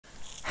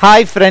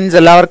Hi friends,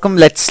 എല്ലാവർക്കും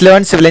let's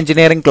learn civil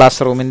engineering class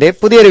റൂമിന്റെ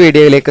പുതിയൊരു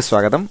വീഡിയോയിലേക്ക്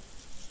സ്വാഗതം.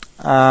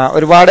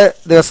 ഒരുപാട്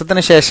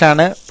ദിവസത്തിന്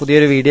ശേഷമാണ്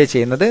പുതിയൊരു വീഡിയോ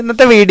ചെയ്യുന്നത്.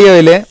 ഇന്നത്തെ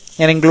വീഡിയോയിൽ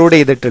ഞാൻ ഇൻക്ലൂഡ്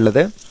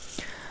ചെയ്തിട്ടുള്ളത്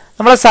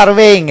നമ്മളെ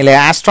സർവേയിങ്ങിലെ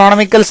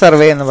ആസ്ട്രോണമിക്കൽ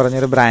സർവേ എന്ന്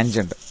പറഞ്ഞൊരു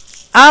ബ്രാഞ്ച് ഉണ്ട്.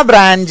 ആ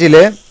ബ്രാഞ്ചിൽ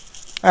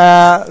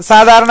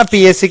സാധാരണ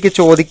PSCക്ക്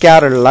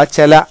ചോദിക്കാറുള്ള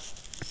ചില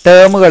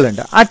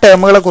ടേമുകളുണ്ട്. ആ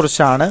ടേമുകളെ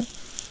കുറിച്ചാണ്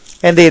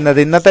എന്ത് ചെയ്യുന്നത്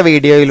ഇന്നത്തെ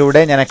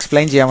വീഡിയോയിലൂടെ ഞാൻ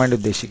എക്സ്പ്ലെയിൻ ചെയ്യാൻ വേണ്ടി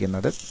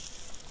ഉദ്ദേശിക്കുന്നത്.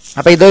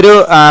 അപ്പോൾ ഇതൊരു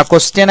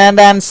ക്വസ്റ്റ്യൻ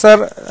ആൻഡ് ആൻസർ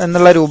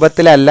എന്നുള്ള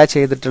രൂപത്തിലല്ല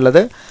ചെയ്തിട്ടുള്ളത്,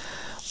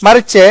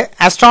 മറിച്ച്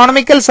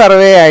ആസ്ട്രോണമിക്കൽ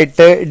സർവേ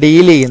ആയിട്ട്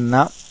ഡീൽ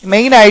ചെയ്യുന്ന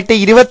മെയിനായിട്ട്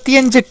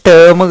 25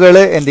 ടേമുകൾ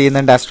എന്ത്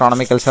ചെയ്യുന്നുണ്ട്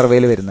ആസ്ട്രോണമിക്കൽ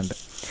സർവേയിൽ വരുന്നുണ്ട്.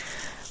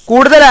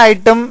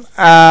 കൂടുതലായിട്ടും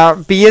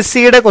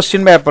PSCയുടെ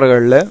ക്വസ്റ്റ്യൻ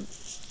പേപ്പറുകളിൽ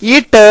ഈ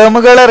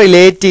ടേമുകളെ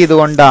റിലേറ്റ്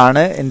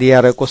ചെയ്തുകൊണ്ടാണ് എന്ത്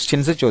ചെയ്യാറ്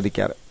ക്വസ്റ്റ്യൻസ്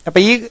ചോദിക്കാറ്.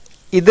 അപ്പോൾ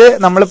ഇത്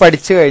നമ്മൾ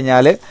പഠിച്ചു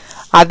കഴിഞ്ഞാൽ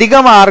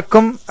അധികം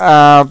ആർക്കും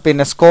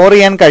സ്കോർ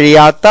ചെയ്യാൻ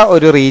കഴിയാത്ത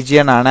ഒരു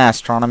റീജിയൻ ആണ്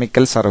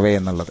ആസ്ട്രോണമിക്കൽ സർവേ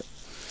എന്നുള്ളത്.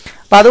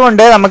 അപ്പം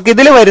അതുകൊണ്ട്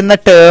നമുക്കിതിൽ വരുന്ന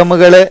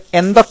ടേമുകൾ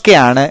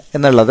എന്തൊക്കെയാണ്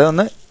എന്നുള്ളത്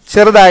ഒന്ന്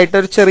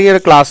ചെറുതായിട്ടൊരു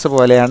ചെറിയൊരു ക്ലാസ്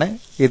പോലെയാണ്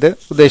ഇത്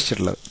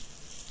ഉദ്ദേശിച്ചിട്ടുള്ളത്.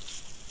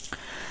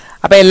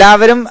 അപ്പം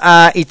എല്ലാവരും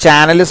ഈ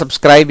ചാനൽ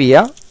സബ്സ്ക്രൈബ്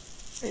ചെയ്യുക.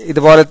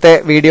 ഇതുപോലത്തെ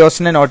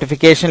വീഡിയോസിന്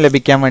നോട്ടിഫിക്കേഷൻ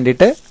ലഭിക്കാൻ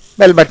വേണ്ടിയിട്ട്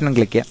ബെൽ ബട്ടൺ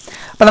ക്ലിക്ക് ചെയ്യുക.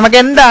 അപ്പം നമുക്ക്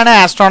എന്താണ്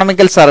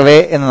ആസ്ട്രോണമിക്കൽ സർവേ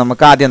എന്ന്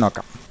നമുക്ക് ആദ്യം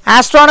നോക്കാം.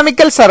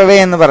 ആസ്ട്രോണമിക്കൽ സർവേ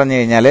എന്ന് പറഞ്ഞു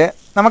കഴിഞ്ഞാൽ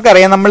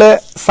നമുക്കറിയാം, നമ്മൾ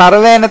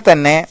സർവേനെ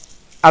തന്നെ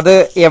അത്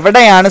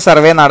എവിടെയാണ്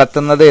സർവേ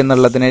നടത്തുന്നത്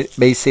എന്നുള്ളതിനെ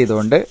ബേസ്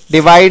ചെയ്തുകൊണ്ട്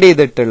ഡിവൈഡ്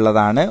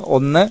ചെയ്തിട്ടുള്ളതാണ്.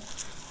 ഒന്ന്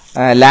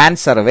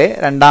ലാൻഡ് സർവേ,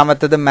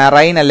 രണ്ടാമത്തത്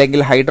മെറൈൻ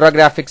അല്ലെങ്കിൽ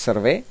ഹൈഡ്രോഗ്രാഫിക്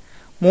സർവേ,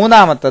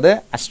 മൂന്നാമത്തത്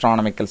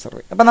ആസ്ട്രോണമിക്കൽ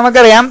സർവേ. അപ്പം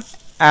നമുക്കറിയാം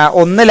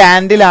ഒന്ന്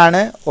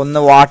ലാൻഡിലാണ്,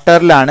 ഒന്ന്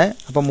വാട്ടറിലാണ്,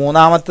 അപ്പം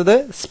മൂന്നാമത്തത്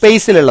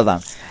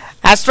സ്പേസിലുള്ളതാണ്.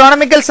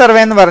 ആസ്ട്രോണമിക്കൽ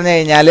സർവേ എന്ന് പറഞ്ഞു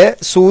കഴിഞ്ഞാൽ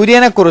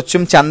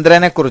സൂര്യനെക്കുറിച്ചും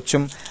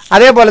ചന്ദ്രനെക്കുറിച്ചും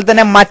അതേപോലെ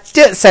തന്നെ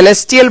മറ്റ്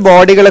സെലസ്റ്റിയൽ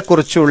ബോഡികളെ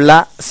കുറിച്ചുള്ള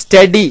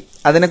സ്റ്റഡി,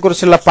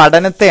 അതിനെക്കുറിച്ചുള്ള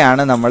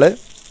പഠനത്തെയാണ് നമ്മൾ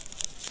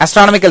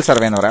ആസ്ട്രോണമിക്കൽ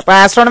സർവേ എന്ന് പറയുക. അപ്പോൾ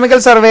ആസ്ട്രോണമിക്കൽ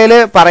സർവേയിൽ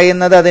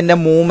പറയുന്നത് അതിൻ്റെ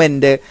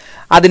മൂവ്മെന്റ്,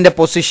 അതിൻ്റെ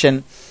പൊസിഷൻ,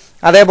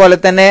 അതേപോലെ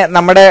തന്നെ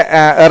നമ്മുടെ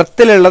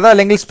എർത്തിലുള്ളതോ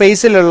അല്ലെങ്കിൽ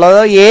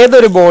സ്പേസിലുള്ളതോ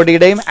ഏതൊരു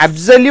ബോഡിയുടെയും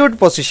അബ്സല്യൂട്ട്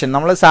പൊസിഷൻ.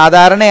 നമ്മൾ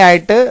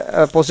സാധാരണയായിട്ട്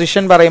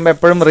പൊസിഷൻ പറയുമ്പോൾ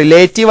എപ്പോഴും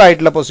റിലേറ്റീവ്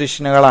ആയിട്ടുള്ള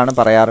പൊസിഷനുകളാണ്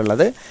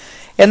പറയാറുള്ളത്.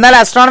 എന്നാൽ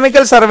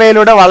ആസ്ട്രോണമിക്കൽ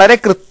സർവേയിലൂടെ വളരെ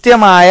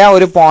കൃത്യമായ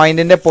ഒരു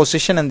പോയിന്റിന്റെ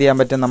പൊസിഷൻ എന്ത് ചെയ്യാൻ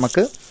പറ്റും,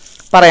 നമുക്ക്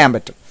പറയാൻ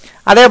പറ്റും.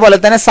 അതേപോലെ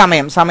തന്നെ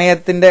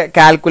സമയത്തിന്റെ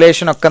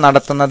കാൽക്കുലേഷൻ ഒക്കെ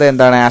നടത്തുന്നത്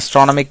എന്താണ്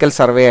ആസ്ട്രോണമിക്കൽ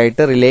സർവേ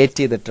ആയിട്ട് റിലേറ്റ്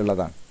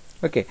ചെയ്തിട്ടുള്ളതാണ്.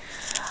 ഓക്കെ,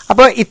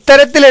 അപ്പോൾ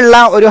ഇത്തരത്തിലുള്ള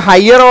ഒരു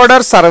ഹയർ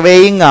ഓർഡർ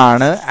സർവേയിങ്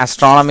ആണ്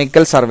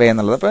ആസ്ട്രോണമിക്കൽ സർവേ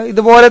എന്നുള്ളത്. അപ്പോൾ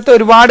ഇതുപോലത്തെ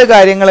ഒരുപാട്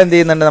കാര്യങ്ങൾ എന്ത്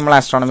ചെയ്യുന്നുണ്ട് നമ്മൾ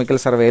ആസ്ട്രോണമിക്കൽ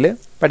സർവേയിൽ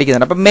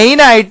പഠിക്കുന്നുണ്ട്. അപ്പം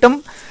മെയിനായിട്ടും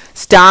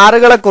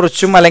സ്റ്റാറുകളെ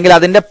കുറിച്ചും അല്ലെങ്കിൽ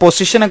അതിന്റെ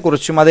പൊസിഷനെ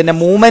കുറിച്ചും അതിന്റെ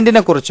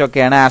മൂവ്മെന്റിനെ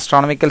കുറിച്ചൊക്കെയാണ്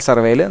ആസ്ട്രോണമിക്കൽ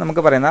സർവേയിൽ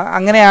നമുക്ക് പറയുന്നത്.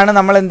 അങ്ങനെയാണ്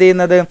നമ്മൾ എന്ത്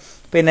ചെയ്യുന്നത്,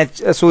 പിന്നെ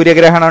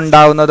സൂര്യഗ്രഹണം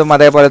ഉണ്ടാവുന്നതും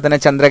അതേപോലെ തന്നെ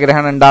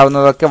ചന്ദ്രഗ്രഹണം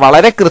ഉണ്ടാവുന്നതും ഒക്കെ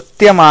വളരെ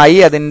കൃത്യമായി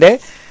അതിന്റെ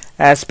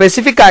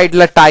സ്പെസിഫിക്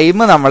ആയിട്ടുള്ള ടൈം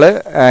നമ്മൾ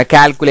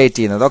കാൽക്കുലേറ്റ്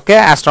ചെയ്യുന്നത് ഒക്കെ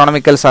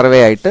ആസ്ട്രോണമിക്കൽ സർവേ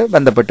ആയിട്ട്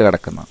ബന്ധപ്പെട്ട്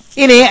കിടക്കുന്നു.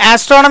 ഇനി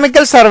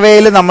ആസ്ട്രോണമിക്കൽ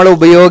സർവേയിൽ നമ്മൾ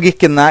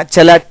ഉപയോഗിക്കുന്ന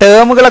ചില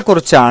ടേമുകളെ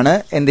കുറിച്ചാണ്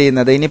എന്ത്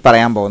ചെയ്യുന്നത് ഇനി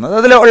പറയാൻ പോകുന്നത്.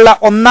 അതിലുള്ള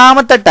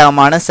ഒന്നാമത്തെ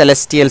ടേമാണ്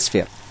സെലസ്റ്റിയൽ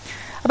സ്ഫിയർ.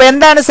 അപ്പൊ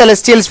എന്താണ്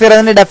സെലസ്റ്റിയൽ സ്ഫിയർ?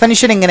 അതിന്റെ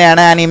ഡെഫിനിഷൻ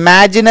ഇങ്ങനെയാണ്: an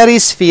imaginary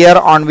sphere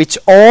on which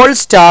all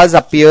stars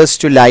appears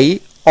to lie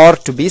or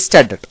to B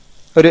studded.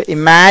 ഒരു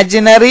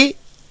ഇമാജിനറി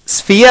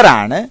സ്ഫിയർ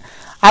ആണ്,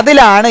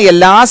 അതിലാണ്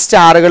എല്ലാ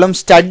സ്റ്റാറുകളും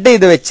സ്റ്റഡ്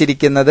ചെയ്ത്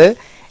വെച്ചിരിക്കുന്നത്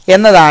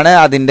എന്നതാണ്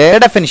അതിന്റെ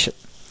ഡെഫിനിഷൻ.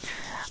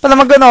 അപ്പൊ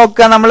നമുക്ക്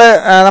നോക്കാം,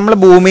 നമ്മൾ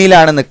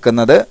ഭൂമിയിലാണ്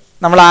നിൽക്കുന്നത്.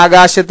 നമ്മൾ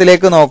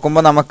ആകാശത്തിലേക്ക്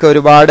നോക്കുമ്പോൾ നമുക്ക്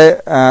ഒരുപാട്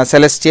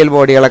സെലസ്റ്റിയൽ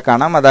ബോഡികളെ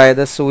കാണാം.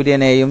 അതായത്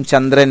സൂര്യനെയും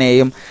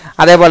ചന്ദ്രനെയും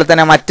അതേപോലെ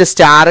തന്നെ മറ്റ്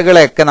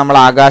സ്റ്റാറുകളെയൊക്കെ നമ്മൾ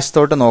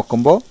ആകാശത്തോട്ട്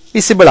നോക്കുമ്പോൾ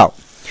വിസിബിൾ ആവും.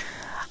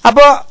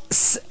 അപ്പോൾ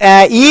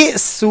ഈ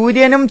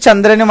സൂര്യനും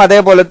ചന്ദ്രനും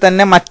അതേപോലെ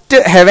തന്നെ മറ്റ്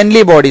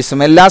ഹെവൻലി ബോഡീസും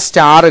എല്ലാ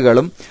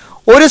സ്റ്റാറുകളും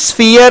ഒരു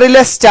സ്ഫിയറിൽ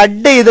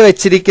സ്റ്റഡ് ചെയ്ത്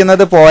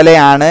വെച്ചിരിക്കുന്നത്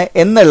പോലെയാണ്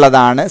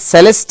എന്നുള്ളതാണ്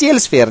സെലസ്റ്റിയൽ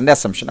സ്ഫിയറിന്റെ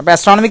അസംഷൻ. അപ്പോൾ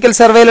ആസ്ട്രോണമിക്കൽ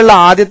സർവേയിലുള്ള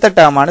ആദ്യത്തെ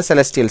ടേമാണ്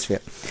സെലസ്റ്റിയൽ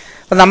സ്ഫിയർ.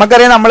 അപ്പം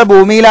നമുക്കറിയാം, നമ്മൾ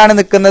ഭൂമിയിലാണ്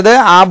നിൽക്കുന്നത്.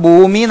 ആ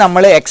ഭൂമി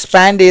നമ്മൾ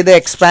എക്സ്പാൻഡ്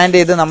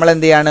ചെയ്ത് നമ്മൾ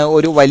എന്ത് ചെയ്യാണ്,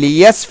 ഒരു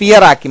വലിയ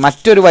സ്ഫിയർ ആക്കി,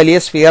 മറ്റൊരു വലിയ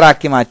സ്ഫിയർ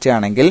ആക്കി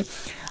മാറ്റുകയാണെങ്കിൽ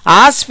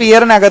ആ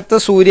സ്ഫിയറിനകത്ത്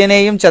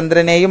സൂര്യനെയും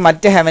ചന്ദ്രനെയും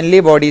മറ്റ് ഹെവൻലി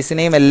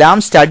ബോഡീസിനെയും എല്ലാം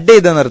സ്റ്റഡ്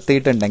ചെയ്ത്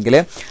നിർത്തിയിട്ടുണ്ടെങ്കിൽ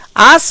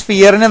ആ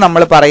സ്ഫിയറിന്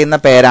നമ്മൾ പറയുന്ന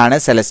പേരാണ്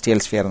സെലസ്റ്റിയൽ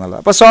സ്ഫിയർ എന്നുള്ളത്.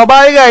 അപ്പോൾ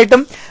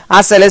സ്വാഭാവികമായിട്ടും ആ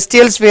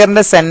സെലസ്റ്റിയൽ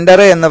സ്ഫിയറിന്റെ സെന്റർ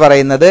എന്ന്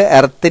പറയുന്നത്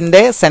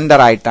എർത്തിന്റെ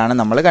സെന്റർ ആയിട്ടാണ്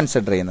നമ്മൾ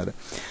കൺസിഡർ ചെയ്യുന്നത്.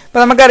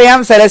 അപ്പോൾ നമുക്കറിയാം,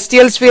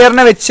 സെലസ്റ്റിയൽ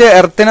സ്ഫിയറിനെ വെച്ച്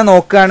എർത്തിനെ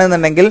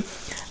നോക്കുകയാണെന്നുണ്ടെങ്കിൽ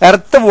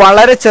എർത്ത്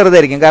വളരെ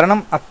ചെറുതായിരിക്കും. കാരണം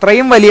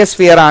അത്രയും വലിയ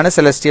സ്ഫിയർ ആണ്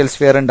സെലസ്റ്റിയൽ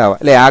സ്ഫിയർ ഉണ്ടാവുക,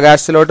 അല്ലെ?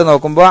 ആകാശത്തിലോട്ട്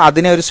നോക്കുമ്പോൾ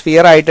അതിനെ ഒരു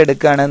സ്ഫിയർ ആയിട്ട്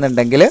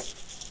എടുക്കുകയാണെന്നുണ്ടെങ്കിൽ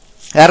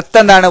എർത്ത്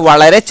എന്താണ്,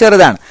 വളരെ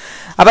ചെറുതാണ്.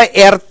 അപ്പൊ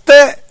എർത്ത്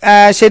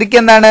ശരിക്കും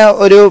എന്താണ്,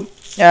 ഒരു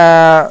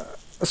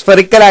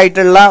സ്ഫെറിക്കൽ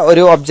ആയിട്ടുള്ള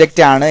ഒരു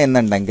ഒബ്ജക്റ്റ് ആണ്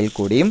എന്നുണ്ടെങ്കിൽ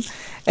കൂടിയും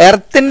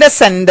എർത്തിന്റെ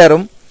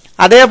സെന്ററും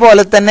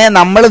അതേപോലെ തന്നെ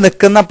നമ്മൾ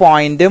നിൽക്കുന്ന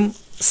പോയിന്റും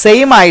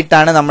സെയിം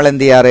ആയിട്ടാണ് നമ്മൾ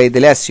എന്ത് ചെയ്യാറ്,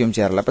 ഇതിൽ അസ്യൂം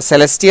ചെയ്യാറുള്ളത്. അപ്പൊ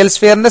സെലസ്റ്റിയൽ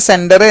സ്ഫിയറിന്റെ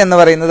സെന്റർ എന്ന്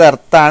പറയുന്നത്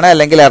എർത്താണ്,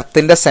 അല്ലെങ്കിൽ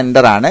എർത്തിന്റെ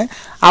സെന്റർ ആണ്.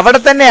 അവിടെ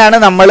തന്നെയാണ്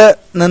നമ്മൾ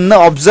നിന്ന്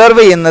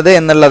ഒബ്സർവ് ചെയ്യുന്നത്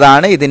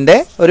എന്നുള്ളതാണ് ഇതിന്റെ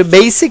ഒരു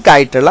ബേസിക്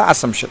ആയിട്ടുള്ള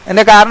അസംഷൻ.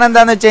 ഇതിന്റെ കാരണം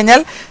എന്താണെന്ന് വെച്ച്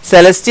കഴിഞ്ഞാൽ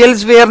സെലസ്റ്റിയൽ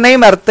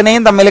സ്ഫിയറിനെയും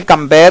എർത്തിനെയും തമ്മിൽ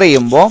കമ്പയർ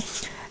ചെയ്യുമ്പോൾ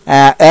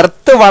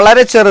എർത്ത്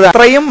വളരെ ചെറുത്,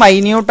 അത്രയും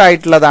മൈന്യൂട്ട്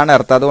ആയിട്ടുള്ളതാണ്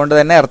എർത്ത്. അതുകൊണ്ട്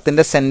തന്നെ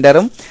എർത്തിന്റെ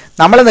സെന്ററും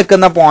നമ്മൾ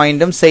നിൽക്കുന്ന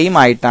പോയിന്റും സെയിം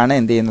ആയിട്ടാണ്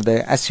എന്ത് ചെയ്യുന്നത്,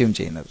 അസ്യൂം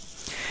ചെയ്യുന്നത്.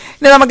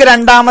 ഇനി നമുക്ക്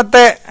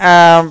രണ്ടാമത്തെ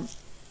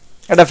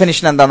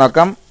ഡെഫിനിഷൻ എന്താ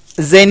നോക്കാം.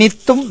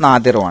 സെനിത്തും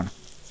നാദിറുമാണ്.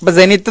 അപ്പൊ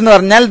സെനിത്ത് എന്ന്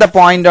പറഞ്ഞാൽ the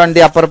point on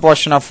the upper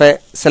portion of A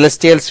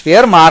celestial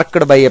sphere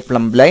marked by A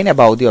plumb line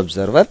above the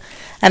observer.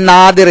 And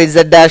Nadir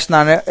Z dash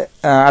എന്നാണ്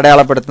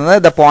അടയാളപ്പെടുത്തുന്നത്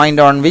the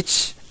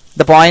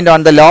point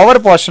on the lower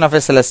portion of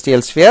A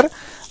celestial sphere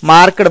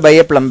marked by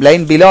A plumb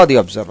line below the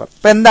observer.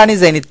 അപ്പൊ എന്താണ് ഈ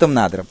സെനിത്തും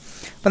നാദിറും?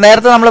 അപ്പൊ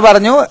നേരത്തെ നമ്മൾ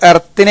പറഞ്ഞു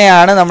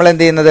എർത്തിനെയാണ് നമ്മൾ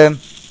എന്ത് ചെയ്യുന്നത്,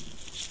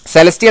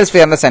 സെലസ്റ്റിയൽ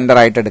സ്ഫിയറിന്റെ സെന്റർ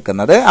ആയിട്ട്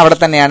എടുക്കുന്നത്. അവിടെ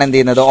തന്നെയാണ് എന്ത്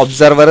ചെയ്യുന്നത്,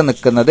 ഒബ്സർവർ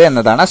നിൽക്കുന്നത്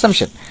എന്നതാണ്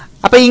അസംഷൻ.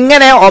 അപ്പൊ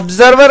ഇങ്ങനെ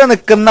ഒബ്സർവർ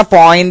നിൽക്കുന്ന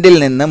പോയിന്റിൽ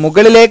നിന്ന്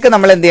മുകളിലേക്ക്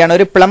നമ്മൾ എന്ത് ചെയ്യണം,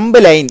 ഒരു പ്ലംബ്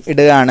ലൈൻ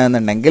ഇടുകയാണ്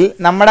എന്നുണ്ടെങ്കിൽ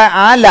നമ്മുടെ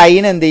ആ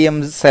ലൈൻ എന്ത് ചെയ്യും,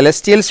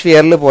 സെലസ്റ്റിയൽ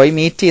സ്ഫിയറിൽ പോയി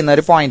മീറ്റ് ചെയ്യുന്ന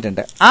ഒരു പോയിന്റ്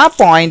ഉണ്ട്. ആ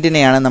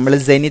പോയിന്റിനെയാണ് നമ്മൾ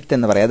സെനിത്ത്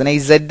എന്ന് പറയുക. അതിനെ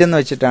ഇസഡ് എന്ന്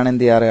വെച്ചിട്ടാണ്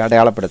എന്ത് ചെയ്യാറ്,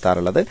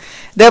 അടയാളപ്പെടുത്താറുള്ളത്.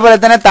 ഇതേപോലെ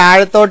തന്നെ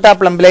താഴത്തോട്ട് ആ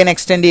പ്ലംബ് ലൈൻ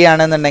എക്സ്റ്റെൻഡ്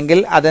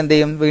ചെയ്യുകയാണെന്നുണ്ടെങ്കിൽ അതെന്ത്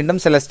ചെയ്യും, വീണ്ടും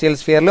സെലസ്റ്റിയൽ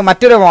സ്ഫിയറിൽ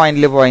മറ്റൊരു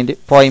പോയിന്റിൽ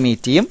പോയി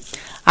മീറ്റ് ചെയ്യും.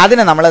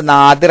 അതിനെ നമ്മൾ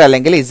നാദിർ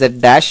അല്ലെങ്കിൽ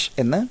ഇസഡ് ഡാഷ്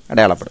എന്ന്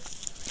അടയാളപ്പെടുത്തും.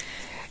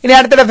 ഇനി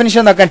അടുത്ത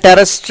ഡെഫിനിഷൻ നോക്കാം,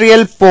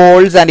 terrestrial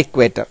Paul's and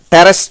equator.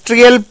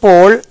 Terrestrial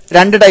Paul,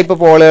 രണ്ട് ടൈപ്പ്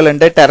പോളുകൾ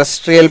ഉണ്ട്,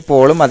 ടെറസ്ട്രിയൽ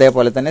പോളും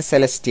അതേപോലെ തന്നെ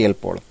സെലസ്റ്റിയൽ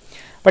പോളും.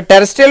 അപ്പൊ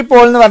ടെറസ്ട്രിയൽ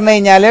പോൾ എന്ന് പറഞ്ഞു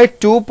കഴിഞ്ഞാൽ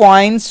 2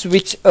 points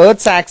which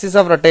earth axis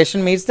of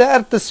rotation meats the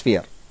earth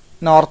sphere,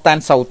 north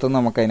and south എന്ന്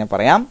നമുക്ക് അതിനെ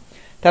പറയാം.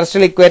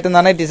 ടെറസ്ട്രിയൽ ഇക്വേറ്റർ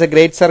എന്ന് പറഞ്ഞാൽ it is A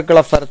great circle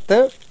of earth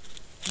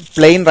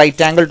plain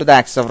right angle two the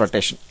axis of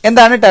rotation.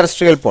 എന്താണ്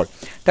ടെറസ്ട്രിയൽ പോൾ?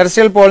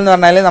 ടെറസ്ട്രിയൽ പോൾ എന്ന്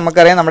പറഞ്ഞാൽ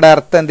നമുക്കറിയാം നമ്മുടെ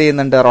എർത്ത് എന്ത്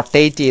ചെയ്യുന്നുണ്ട്,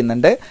 റൊട്ടേറ്റ്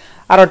ചെയ്യുന്നുണ്ട്.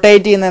 ആ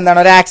റൊട്ടേറ്റ് ചെയ്യുന്നത് എന്താണ്,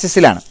 ഒരു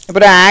ആക്സിസിലാണ്. ഇപ്പൊ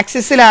ഒരു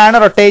ആക്സിസിലാണ്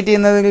റൊട്ടേറ്റ്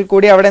ചെയ്യുന്നതിൽ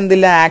കൂടി അവിടെ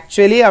എന്തില്ല,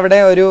 ആക്ച്വലി അവിടെ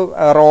ഒരു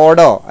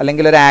റോഡോ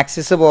അല്ലെങ്കിൽ ഒരു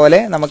ആക്സിസ് പോലെ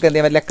നമുക്ക് എന്ത്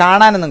ചെയ്യാൻ പറ്റില്ല,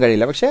 കാണാനൊന്നും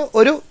കഴിയില്ല. പക്ഷെ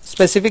ഒരു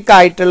സ്പെസിഫിക്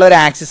ആയിട്ടുള്ള ഒരു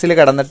ആക്സിസിൽ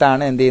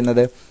കിടന്നിട്ടാണ് എന്ത്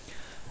ചെയ്യുന്നത്,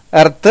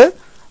 എർത്ത്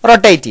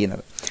റൊട്ടേറ്റ്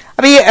ചെയ്യുന്നത്.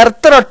 അപ്പൊ ഈ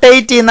എർത്ത്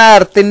റൊട്ടേറ്റ് ചെയ്യുന്ന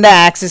എർത്തിന്റെ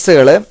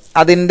ആക്സിസുകൾ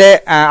അതിന്റെ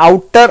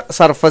ഔട്ടർ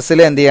സർഫസിൽ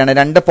എന്ത് ചെയ്യാണ്,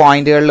 2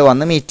 പോയിന്റുകളിൽ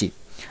വന്ന് മീറ്റ് ചെയ്യും.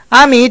 ആ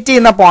മീറ്റ്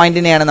ചെയ്യുന്ന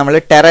പോയിന്റിനെയാണ് നമ്മൾ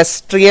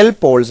ടെറസ്ട്രിയൽ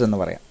പോൾസ് എന്ന്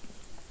പറയാം.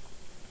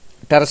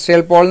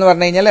 ടെറസ്ട്രിയൽ പോൾ എന്ന്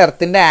പറഞ്ഞു കഴിഞ്ഞാൽ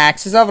എർത്തിന്റെ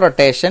ആക്സിസ് ഓഫ്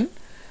റൊട്ടേഷൻ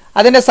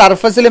അതിന്റെ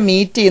സർഫസിൽ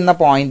മീറ്റ് ചെയ്യുന്ന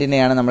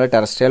പോയിന്റിനെയാണ് നമ്മൾ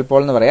ടെറസ്ട്രിയൽ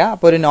പോൾ എന്ന് പറയാം.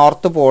 അപ്പോൾ ഒരു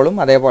നോർത്ത് പോളും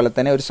അതേപോലെ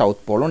തന്നെ ഒരു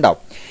സൗത്ത് പോളും ഉണ്ടാവും.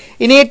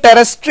 ഇനി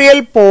ടെറസ്ട്രിയൽ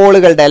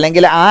പോളുകളുടെ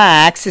അല്ലെങ്കിൽ ആ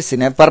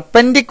ആക്സിസിന്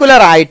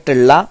പെർപെൻഡിക്കുലർ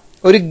ആയിട്ടുള്ള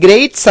ഒരു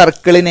ഗ്രേറ്റ്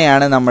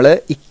സർക്കിളിനെയാണ് നമ്മൾ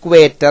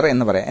ഇക്വേറ്റർ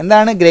എന്ന് പറയാം.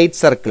 എന്താണ് ഗ്രേറ്റ്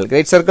സർക്കിൾ?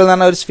 ഗ്രേറ്റ് സർക്കിൾ എന്ന്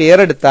പറഞ്ഞാൽ ഒരു സ്ഫിയർ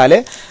എടുത്താൽ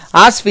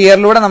ആ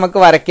സ്ഫിയറിലൂടെ നമുക്ക്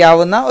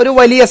വരയ്ക്കാവുന്ന ഒരു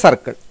വലിയ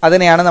സർക്കിൾ,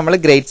 അതിനെയാണ് നമ്മൾ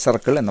ഗ്രേറ്റ്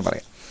സർക്കിൾ എന്ന്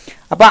പറയാം.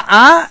 അപ്പൊ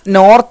ആ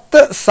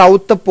നോർത്ത്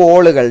സൗത്ത്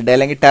പോളുകളുടെ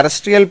അല്ലെങ്കിൽ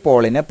ടെറസ്ട്രിയൽ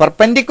പോളിന്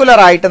പെർപെൻഡിക്കുലർ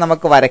ആയിട്ട്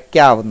നമുക്ക്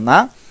വരയ്ക്കാവുന്ന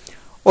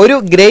ഒരു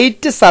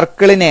ഗ്രേറ്റ്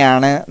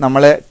സർക്കിളിനെയാണ്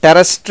നമ്മൾ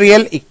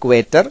ടെറസ്ട്രിയൽ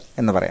ഇക്വേറ്റർ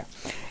എന്ന് പറയാം.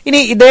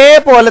 ഇനി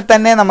ഇതേപോലെ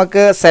തന്നെ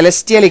നമുക്ക്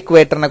സെലസ്റ്റിയൽ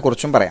ഇക്വേറ്ററിനെ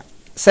കുറിച്ചും പറയാം.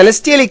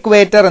 സെലസ്റ്റിയൽ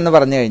ഇക്വേറ്റർ എന്ന്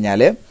പറഞ്ഞു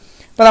കഴിഞ്ഞാൽ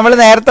ഇപ്പൊ നമ്മൾ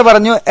നേരത്തെ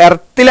പറഞ്ഞു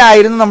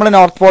എർത്തിലായിരുന്നു നമ്മൾ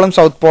നോർത്ത് പോളും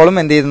സൗത്ത് പോളും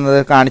എന്ത് ചെയ്യുന്നത്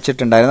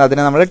കാണിച്ചിട്ടുണ്ടായിരുന്നു.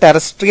 അതിനെ നമ്മൾ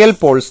ടെറസ്ട്രിയൽ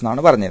പോൾസ്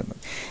എന്നാണ് പറഞ്ഞിരുന്നത്.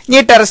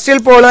 ഇനി ടെറസ്ട്രിയൽ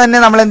പോൾ തന്നെ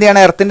നമ്മൾ എന്ത്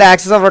ചെയ്യണം, എർത്തിന്റെ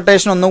ആക്സിസ് ഓഫ്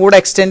റൊട്ടേഷൻ ഒന്നുകൂടെ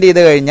എക്സ്റ്റെൻഡ് ചെയ്ത്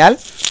കഴിഞ്ഞാൽ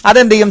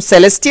അതെന്ത് ചെയ്യും,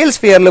 സെലസ്റ്റിയൽ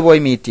സ്ഫിയറിൽ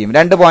പോയി മീറ്റ് ചെയ്യും.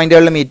 2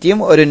 പോയിന്റുകളിൽ മീറ്റ് ചെയ്യും.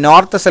 ഒരു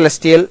നോർത്ത്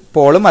സെലസ്റ്റിയൽ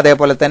പോളും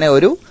അതേപോലെ തന്നെ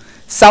ഒരു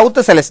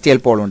സൗത്ത് സെലസ്റ്റിയൽ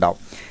പോളും ഉണ്ടാവും.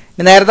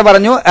 നേരത്തെ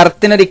പറഞ്ഞു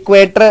എർത്തിനൊരു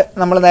ഇക്വേറ്റർ,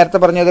 നമ്മൾ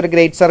നേരത്തെ പറഞ്ഞു അതൊരു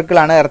ഗ്രേറ്റ് സർക്കിൾ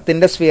ആണ്.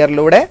 എർത്തിന്റെ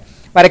സ്ഫിയറിലൂടെ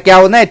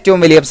വരയ്ക്കാവുന്ന ഏറ്റവും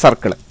വലിയ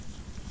സർക്കിൾ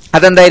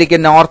അതെന്തായിരിക്കും,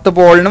 നോർത്ത്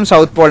പോളിനും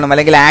സൗത്ത് പോളിനും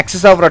അല്ലെങ്കിൽ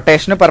ആക്സിസ് ഓഫ്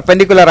റൊട്ടേഷന്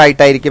പെർപെൻഡിക്കുലർ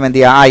ആയിട്ടായിരിക്കും എന്ത്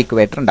ചെയ്യുക, ആ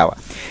ഇക്വേറ്റർ ഉണ്ടാവുക.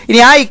 ഇനി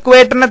ആ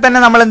ഇക്വേറ്ററിനെ തന്നെ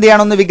നമ്മൾ എന്ത്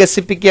ചെയ്യണം, ഒന്ന്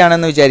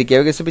വികസിപ്പിക്കുകയാണെന്ന്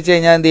വിചാരിക്കുക. വികസിപ്പിച്ച്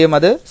കഴിഞ്ഞാൽ എന്ത് ചെയ്യും,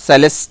 അത്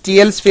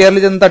സെലസ്റ്റിയൽ സ്ഫിയറിൽ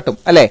ചെന്ന് തട്ടും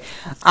അല്ലെ.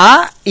 ആ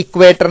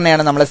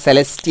ഇക്വേറ്ററിനെയാണ് നമ്മൾ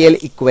സെലസ്റ്റിയൽ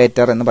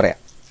ഇക്വേറ്റർ എന്ന് പറയാം.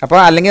 അപ്പൊ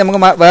അല്ലെങ്കിൽ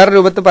നമുക്ക് വേറെ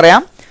രൂപത്തിൽ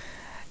പറയാം,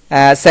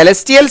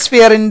 സെലസ്റ്റിയൽ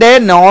സ്ഫിയറിന്റെ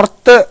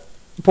നോർത്ത്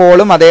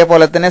പോളും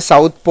അതേപോലെ തന്നെ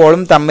സൗത്ത്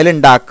പോളും തമ്മിൽ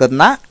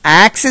ഉണ്ടാക്കുന്ന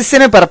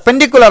ആക്സിസിന്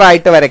പെർപെൻഡിക്കുലർ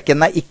ആയിട്ട്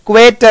വരയ്ക്കുന്ന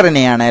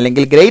ഇക്വേറ്ററിനെയാണ്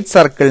അല്ലെങ്കിൽ ഗ്രേറ്റ്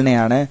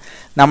സർക്കിളിനെയാണ്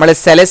നമ്മൾ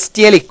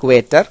സെലസ്റ്റിയൽ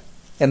ഇക്വേറ്റർ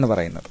എന്ന്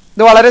പറയുന്നത്.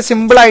 ഇത് വളരെ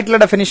സിമ്പിൾ ആയിട്ടുള്ള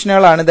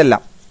ഡെഫിനിഷനുകളാണ്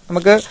ഇതെല്ലാം.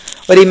 നമുക്ക്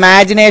ഒരു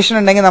ഇമാജിനേഷൻ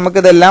ഉണ്ടെങ്കിൽ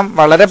നമുക്കിതെല്ലാം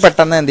വളരെ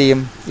പെട്ടെന്ന് എന്ത്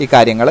ചെയ്യും, ഈ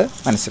കാര്യങ്ങൾ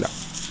മനസ്സിലാവും.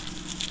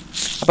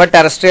 അപ്പൊ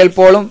ടെറസ്ട്രിയൽ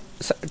പോളും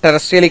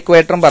ടെറസ്ട്രിയൽ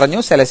ഇക്വേറ്ററും പറഞ്ഞു,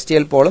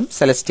 സെലസ്റ്റിയൽ പോളും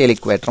സെലസ്റ്റിയൽ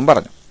ഇക്വേറ്ററും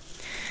പറഞ്ഞു.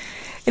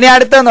 ഇനി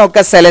അടുത്ത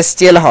നോക്കുക,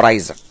 സെലസ്റ്റിയൽ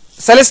ഹൊറൈസൺ.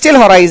 Celestial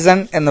horizon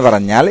എന്ന്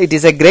പറഞ്ഞാൽ it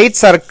is A great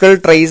circle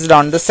traced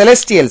on the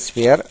celestial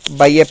sphere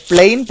by A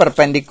plain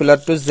perpendicular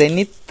to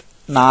zenith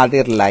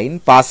Nadir line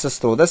passes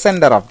through the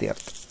centre of the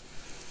earth.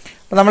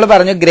 അപ്പൊ നമ്മൾ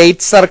പറഞ്ഞു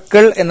great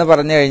circle എന്ന്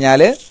പറഞ്ഞു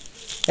കഴിഞ്ഞാൽ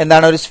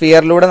എന്താണ്, ഒരു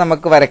സ്ഫിയറിലൂടെ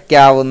നമുക്ക്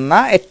വരയ്ക്കാവുന്ന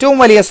ഏറ്റവും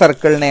വലിയ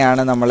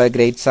സർക്കിളിനെയാണ് നമ്മൾ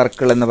ഗ്രേറ്റ്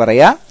സർക്കിൾ എന്ന്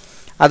പറയുക.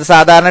 അത്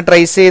സാധാരണ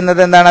ട്രേസ്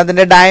ചെയ്യുന്നത് എന്താണ്,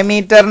 അതിന്റെ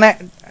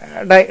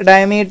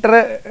ഡയമീറ്റർ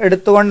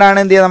എടുത്തുകൊണ്ടാണ്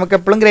എന്ത് ചെയ്യുക, നമുക്ക്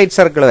എപ്പോഴും ഗ്രേറ്റ്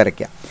സർക്കിൾ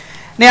വരയ്ക്കാം.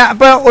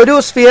 അപ്പൊ ഒരു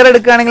സ്ഫിയർ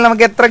എടുക്കുകയാണെങ്കിൽ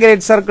നമുക്ക് എത്ര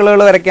ഗ്രേറ്റ് സർക്കിളുകൾ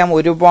വരയ്ക്കാം,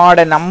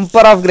 ഒരുപാട്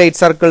നമ്പർ ഓഫ് ഗ്രേറ്റ്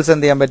സർക്കിൾസ്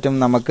എന്ത് ചെയ്യാൻ പറ്റും,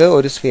 നമുക്ക്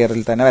ഒരു സ്ഫിയറിൽ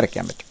തന്നെ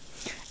വരയ്ക്കാൻ പറ്റും.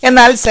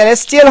 എന്നാൽ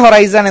സെലസ്റ്റിയൽ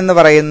ഹൊറൈസൺ എന്ന്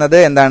പറയുന്നത്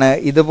എന്താണ്,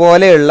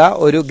 ഇതുപോലെയുള്ള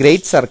ഒരു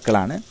ഗ്രേറ്റ്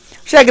സർക്കിളാണ്.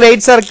 പക്ഷെ ആ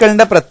ഗ്രേറ്റ്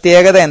സർക്കിളിന്റെ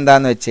പ്രത്യേകത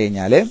എന്താന്ന് വെച്ച്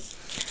കഴിഞ്ഞാൽ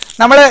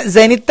നമ്മൾ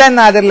ജെനിത്ത് ആൻഡ്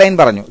നാദിർ ലൈൻ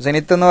പറഞ്ഞു.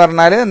 ജെനിത്ത് എന്ന്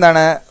പറഞ്ഞാൽ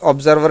എന്താണ്?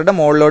 ഒബ്സർവറുടെ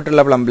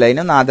മുകളിലോട്ടുള്ള പ്ലംബ്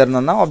ലൈനും നാദിർ എന്ന്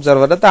പറഞ്ഞാൽ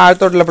ഒബ്സർവറുടെ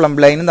താഴത്തോട്ടുള്ള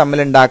പ്ലംബ് ലൈനും തമ്മിൽ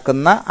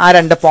ഉണ്ടാക്കുന്ന ആ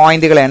 2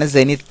 പോയിന്റുകളെയാണ്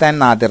ജെനിത്ത്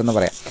ആൻഡ് നാദിർ എന്ന്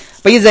പറയാം.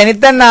 അപ്പൊ ഈ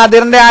ജെനിത്ത് ആൻഡ്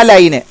നാദിറിന്റെ ആ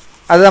ലൈന്,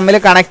 അത് തമ്മിൽ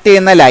കണക്ട്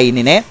ചെയ്യുന്ന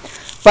ലൈനിനെ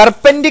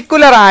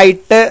പെർപെൻഡിക്കുലർ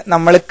ആയിട്ട്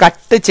നമ്മൾ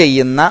കട്ട്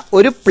ചെയ്യുന്ന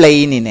ഒരു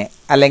പ്ലെയിനിനെ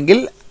അല്ലെങ്കിൽ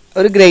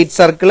ഒരു ഗ്രേറ്റ്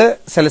സർക്കിൾ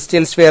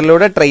സെലസ്റ്റിയൽ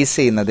സ്ഫിയറിലൂടെ ട്രേസ്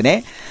ചെയ്യുന്നതിനെ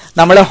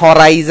നമ്മൾ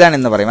ഹൊറൈസൺ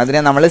എന്ന് പറയും. അതിനെ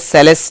നമ്മൾ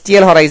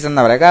സെലസ്റ്റിയൽ ഹൊറൈസൺ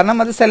എന്ന് പറയാം. കാരണം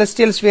അത്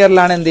സെലസ്റ്റിയൽ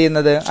സ്ഫിയറിലാണ് എന്ത്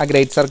ചെയ്യുന്നത്? ആ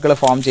ഗ്രേറ്റ് സർക്കിൾ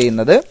ഫോം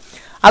ചെയ്യുന്നത്.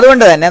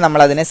 അതുകൊണ്ട് തന്നെ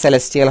നമ്മൾ അതിനെ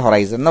സെലസ്റ്റിയൽ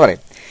ഹൊറൈസൺ എന്ന്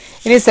പറയും.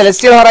 ഇനി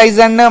സെലസ്റ്റിയൽ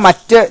ഹൊറൈസണിന്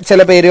മറ്റ്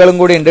ചില പേരുകളും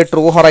കൂടി ഉണ്ട്.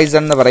 ട്രൂ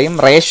ഹൊറൈസൺ എന്ന് പറയും,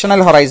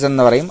 റേഷണൽ ഹൊറൈസൺ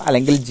എന്ന് പറയും,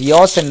 അല്ലെങ്കിൽ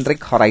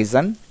ജിയോസെൻട്രിക്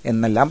ഹൊറൈസൺ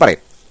എന്നെല്ലാം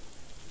പറയും.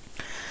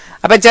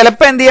 അപ്പൊ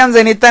ചിലപ്പോൾ എന്ത് ചെയ്യാം?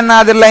 ജെനിത്ത് ആൻഡ്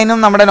നാദിർ ലൈനും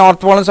നമ്മുടെ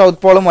നോർത്ത് പോളും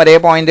സൗത്ത് പോളും ഒരേ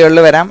പോയിന്റുകളിൽ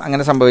വരാം,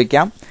 അങ്ങനെ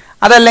സംഭവിക്കാം.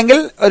 അതല്ലെങ്കിൽ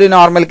ഒരു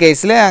നോർമൽ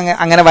കേസിൽ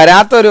അങ്ങനെ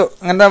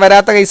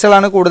വരാത്ത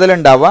കേസുകളാണ് കൂടുതൽ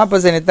ഉണ്ടാവുക. അപ്പൊ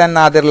ജെനിത്ത് ആൻഡ്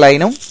നാദിർ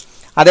ലൈനും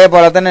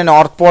അതേപോലെ തന്നെ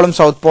നോർത്ത് പോളും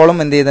സൗത്ത് പോളും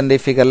എന്ത് ചെയ്തിട്ടുണ്ട്? ഈ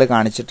ഫിഗറിൽ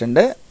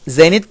കാണിച്ചിട്ടുണ്ട്.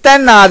 ജെനിത്ത്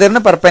ആൻഡ്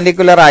നാദിറിന്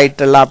പെർപെൻഡിക്കുലർ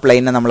ആയിട്ടുള്ള ആ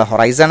പ്ലെയിനെ നമ്മൾ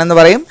ഹൊറൈസൺ എന്ന്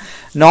പറയും.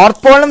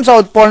 നോർത്ത് പോളിനും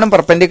സൗത്ത് പോളിനും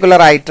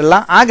പെർപെൻഡിക്കുലർ ആയിട്ടുള്ള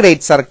ആ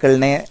ഗ്രേറ്റ്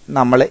സർക്കിളിനെ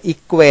നമ്മൾ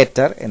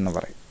ഇക്വേറ്റർ എന്ന്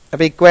പറയും.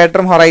 അപ്പൊ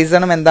ഇക്വേറ്ററും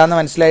ഹൊറൈസണും എന്താണെന്ന്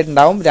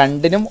മനസ്സിലായിട്ടുണ്ടാവും.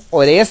 രണ്ടിനും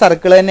ഒരേ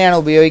സർക്കിൾ തന്നെയാണ്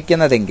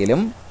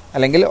ഉപയോഗിക്കുന്നതെങ്കിലും,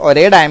 അല്ലെങ്കിൽ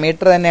ഒരേ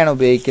ഡയമീറ്റർ തന്നെയാണ്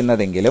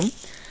ഉപയോഗിക്കുന്നതെങ്കിലും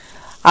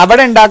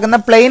അവിടെ ഉണ്ടാക്കുന്ന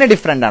പ്ലെയിന്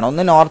ഡിഫറെന്റ് ആണ്.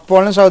 ഒന്ന് നോർത്ത്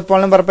പോളിനും സൗത്ത്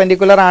പോളിനും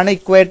പെർപെൻഡിക്കുലർ ആണ്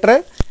equator,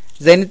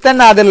 zenith and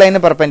Nadir line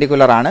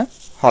perpendicular ആണ്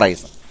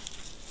ഹൊറൈസൺ.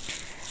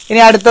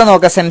 ഇനി അടുത്ത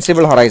നോക്കാം,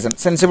 സെൻസിബിൾ ഹൊറൈസൺ.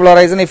 സെൻസിബിൾ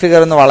ഹൊറൈസൺ ഈ ഫിഗർ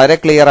ഒന്ന് വളരെ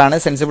ക്ലിയർ ആണ്.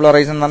 സെൻസിബിൾ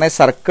ഹൊറൈസൺ എന്ന് പറഞ്ഞാൽ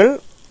circle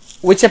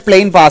which A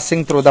plain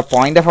passing through the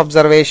point of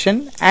observation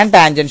and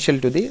tangential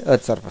to the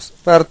earth surface.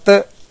 ഇപ്പൊ എർത്ത്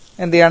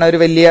എന്ത് ചെയ്യാണ്? ഒരു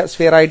വലിയ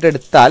സ്ഫിയർ ആയിട്ട്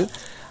എടുത്താൽ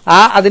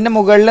അതിന്റെ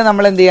മുകളിൽ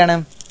നമ്മൾ എന്ത് ചെയ്യാണ്?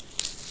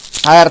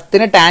 ആ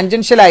എർത്തിന്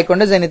ടാൻജൻഷ്യൽ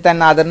ആയിക്കൊണ്ട് ജെനിത്ത്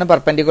ആൻഡ് നാദിറിന്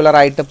പെർപെൻഡിക്കുലർ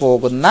ആയിട്ട്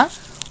പോകുന്ന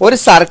ഒരു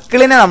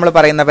സർക്കിളിനെ നമ്മൾ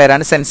പറയുന്ന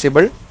പേരാണ്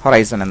സെൻസിബിൾ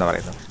ഹൊറൈസൺ എന്ന്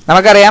പറയുന്നത്.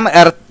 നമുക്കറിയാം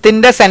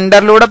എർത്തിന്റെ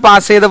സെന്ററിലൂടെ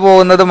പാസ് ചെയ്ത്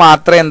പോകുന്നത്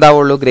മാത്രമേ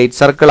എന്താവുള്ളൂ? ഗ്രേറ്റ്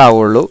സർക്കിൾ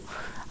ആവുള്ളൂ.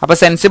 അപ്പൊ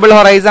സെൻസിബിൾ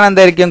ഹൊറൈസൺ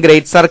എന്തായിരിക്കും?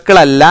 ഗ്രേറ്റ് സർക്കിൾ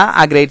അല്ല,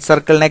 ആ ഗ്രേറ്റ്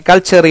സർക്കിളിനേക്കാൾ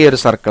ചെറിയൊരു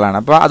സർക്കിളാണ്.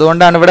 അപ്പൊ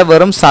അതുകൊണ്ടാണ് ഇവിടെ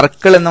വെറും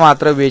സർക്കിൾ എന്ന്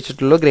മാത്രമേ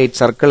ഉപയോഗിച്ചിട്ടുള്ളൂ, ഗ്രേറ്റ്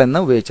സർക്കിൾ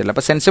എന്ന് ഉപയോഗിച്ചില്ല.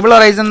 അപ്പൊ സെൻസിബിൾ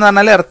ഹൊറൈസൺ എന്ന്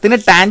പറഞ്ഞാൽ എർത്തിന്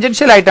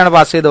ടാൻജൻഷ്യൽ ആയിട്ടാണ്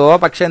പാസ് ചെയ്ത് പോവുക.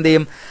 പക്ഷെ എന്ത്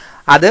ചെയ്യും?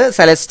 അത്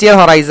സെലസ്റ്റിയൽ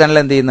ഹൊറൈസണിൽ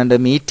എന്ത് ചെയ്യുന്നുണ്ട്?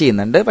 മീറ്റ്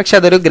ചെയ്യുന്നുണ്ട്. പക്ഷെ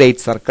അതൊരു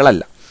ഗ്രേറ്റ് സർക്കിൾ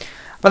അല്ല.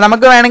 അപ്പൊ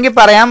നമുക്ക് വേണമെങ്കിൽ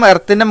പറയാം,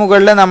 എർത്തിന്റെ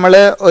മുകളിൽ നമ്മൾ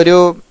ഒരു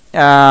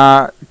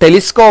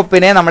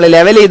ടെലിസ്കോപ്പിനെ നമ്മൾ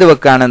ലെവൽ ചെയ്ത്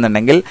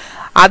വെക്കുകയാണെന്നുണ്ടെങ്കിൽ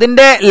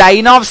അതിന്റെ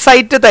ലൈൻ ഓഫ്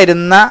സൈറ്റ്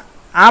തരുന്ന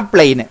ആ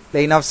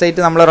ലൈൻ ഓഫ്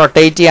സൈറ്റ് നമ്മൾ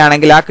റൊട്ടേറ്റ്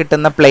ചെയ്യുകയാണെങ്കിൽ ആ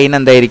കിട്ടുന്ന പ്ലെയിൻ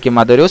എന്തായിരിക്കും?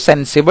 അതൊരു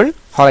സെൻസിബിൾ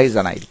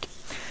ഹൊറൈസൺ ആയിരിക്കും.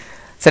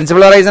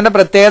 സെൻസിബിൾ ഹൊറൈസന്റെ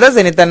പ്രത്യേകത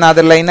ജെനിത്ത് ആൻഡ്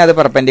നാദിർ ലൈന് അത്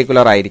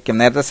പെർപെൻഡിക്കുലർ ആയിരിക്കും.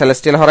 നേരത്തെ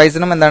സെലസ്റ്റിയൽ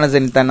ഹൊറൈസണും എന്താണ്?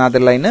 Zenith and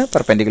Nadir line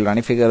perpendicular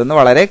ആണ്. ഈ ഫിഗർ എന്ന്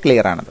വളരെ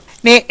ക്ലിയർ ആണത്.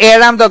 ഇനി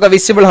ഏഴാമത്തെ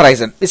വിസിബിൾ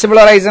ഹൊറൈസൺ. വിസിബിൾ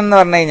ഹൊറൈസൺ എന്ന്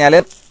പറഞ്ഞു കഴിഞ്ഞാൽ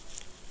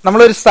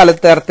നമ്മളൊരു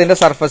സ്ഥലത്ത് എർത്തിന്റെ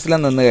സർഫസിൽ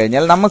നിന്ന്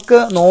കഴിഞ്ഞാൽ നമുക്ക്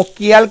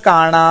നോക്കിയാൽ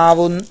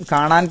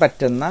കാണാൻ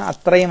പറ്റുന്ന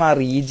അത്രയും ആ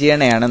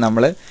റീജിയനെയാണ്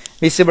നമ്മൾ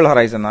വിസിബിൾ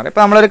ഹൊറൈസൺ എന്ന് പറയുന്നത്.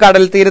 ഇപ്പൊ നമ്മളൊരു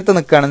കടൽ തീരത്ത്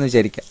നിൽക്കുകയാണെന്ന്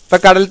വിചാരിക്കാം. ഇപ്പൊ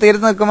കടൽ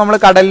തീരത്ത് നിൽക്കുമ്പോൾ നമ്മൾ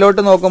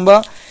കടലിലോട്ട് നോക്കുമ്പോൾ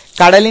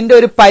കടലിന്റെ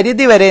ഒരു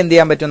പരിധി വരെ എന്ത്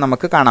ചെയ്യാൻ പറ്റും?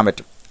 നമുക്ക് കാണാൻ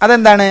പറ്റും.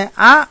 അതെന്താണ്?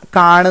 ആ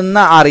കാണുന്ന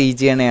ആ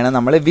റീജിയനെയാണ്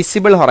നമ്മൾ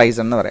വിസിബിൾ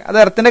ഹൊറൈസൺ എന്ന് പറയുക. അത്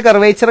എർത്തിന്റെ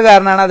കർവേച്ചർ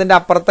കാരണമാണ് അതിന്റെ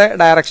അപ്പുറത്തെ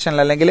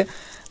ഡയറക്ഷനിൽ അല്ലെങ്കിൽ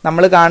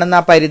നമ്മൾ കാണുന്ന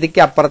ആ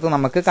പരിധിക്ക് അപ്പുറത്ത്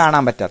നമുക്ക്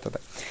കാണാൻ പറ്റാത്തത്.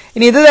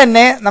 ഇനി ഇത്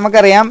തന്നെ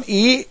നമുക്കറിയാം,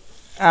 ഈ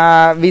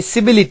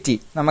വിസിബിലിറ്റി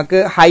നമുക്ക്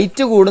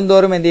ഹൈറ്റ്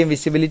കൂടുന്തോറും എന്ത് ചെയ്യും?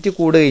 വിസിബിലിറ്റി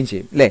കൂടുകയും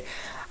ചെയ്യും, അല്ലേ?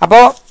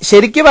 അപ്പോൾ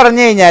ശരിക്കും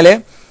പറഞ്ഞു കഴിഞ്ഞാൽ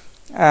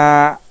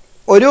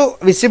ഒരു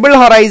വിസിബിൾ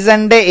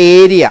ഹൊറൈസന്റെ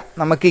ഏരിയ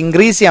നമുക്ക്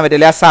ഇൻക്രീസ് ചെയ്യാൻ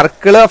പറ്റില്ല. ആ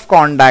സർക്കിൾ ഓഫ്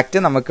കോണ്ടാക്ട്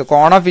നമുക്ക്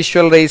കോൺ ഓഫ്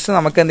വിഷ്വൽ റേസ്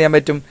നമുക്ക് എന്ത് ചെയ്യാൻ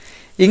പറ്റും?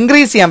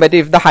 ഇൻക്രീസ് ചെയ്യാൻ പറ്റും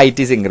if the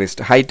height is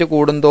increased. Height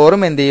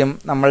കൂടുന്തോറും എന്ത് ചെയ്യും?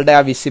 നമ്മളുടെ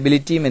ആ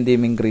വിസിബിലിറ്റിയും എന്ത്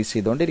ചെയ്യും? ഇൻക്രീസ്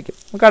ചെയ്തുകൊണ്ടിരിക്കും.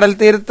 കടൽ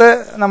തീരത്ത്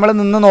നമ്മൾ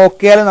നിന്ന്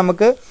നോക്കിയാൽ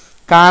നമുക്ക്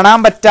കാണാൻ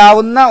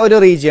പറ്റാവുന്ന ഒരു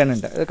റീജിയൺ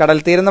ഉണ്ട്. കടൽ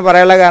തീരം എന്ന്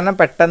പറയാനുള്ള കാരണം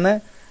പെട്ടെന്ന്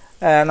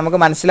നമുക്ക്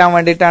മനസ്സിലാവാൻ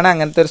വേണ്ടിയിട്ടാണ്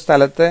അങ്ങനത്തെ ഒരു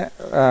സ്ഥലത്ത്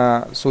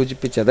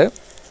സൂചിപ്പിച്ചത്.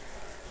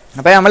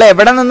 അപ്പം നമ്മൾ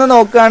എവിടെ നിന്ന്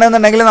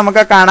നോക്കുകയാണെന്നുണ്ടെങ്കിൽ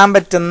നമുക്ക് കാണാൻ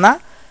പറ്റുന്ന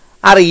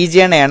ആ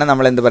റീജിയനെയാണ്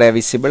നമ്മൾ എന്ത് പറയുക?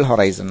 വിസിബിൾ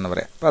ഹൊറൈസൺ എന്ന്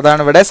പറയാം. അപ്പോൾ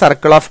അതാണ് ഇവിടെ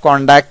circle of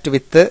contact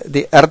with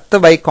the earth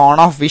by cone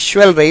of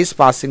visual raise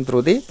passing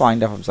through the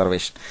point of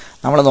observation.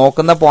 നമ്മൾ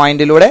നോക്കുന്ന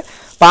പോയിന്റിലൂടെ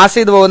പാസ്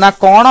ചെയ്തു പോകുന്ന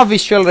കോൺ ഓഫ്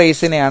വിഷ്വൽ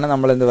റേസിനെയാണ്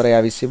നമ്മൾ എന്ത്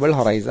പറയുക? വിസിബിൾ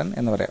ഹൊറൈസൺ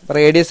എന്ന് പറയാം. അപ്പോൾ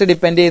റേഡിയസ്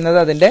ഡിപ്പെൻഡ് ചെയ്യുന്നത്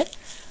അതിന്റെ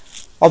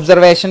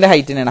ഒബ്സർവേഷന്റെ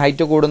ഹൈറ്റിനാണ്.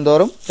 ഹൈറ്റ്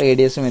കൂടുന്തോറും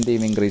റേഡിയസും എന്ത്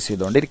ചെയ്യും? ഇൻക്രീസ്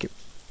ചെയ്തുകൊണ്ടിരിക്കും.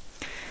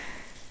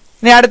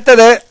 ഇനി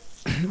അടുത്തത്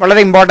വളരെ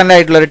ഇമ്പോർട്ടന്റ്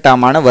ആയിട്ടുള്ള ഒരു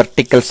ടേം ആണ്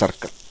വെർട്ടിക്കൽ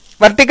സർക്കിൾ.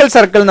 വെർട്ടിക്കൽ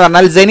സർക്കിൾ എന്ന്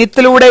പറഞ്ഞാൽ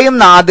ജെനിത്തിലൂടെയും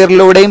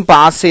നാദിറിലൂടെയും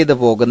പാസ് ചെയ്തു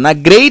പോകുന്ന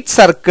ഗ്രേറ്റ്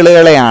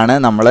സർക്കിളുകളെയാണ്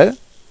നമ്മൾ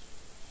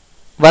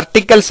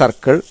വെർട്ടിക്കൽ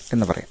സർക്കിൾ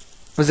എന്ന് പറയും.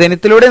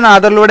 ജെനിത്തിലൂടെയും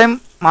നാദിറിലൂടെയും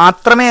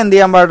മാത്രമേ എന്ത്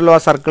ചെയ്യാൻ പാടുള്ളൂ? ആ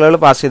സർക്കിളുകൾ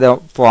പാസ് ചെയ്ത്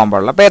പോകാൻ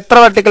പാടുള്ളൂ. അപ്പൊ എത്ര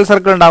വെർട്ടിക്കൽ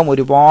സർക്കിൾ ഉണ്ടാവും?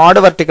 ഒരുപാട്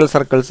വെർട്ടിക്കൽ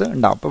സർക്കിൾസ്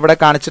ഉണ്ടാവും. അപ്പൊ ഇവിടെ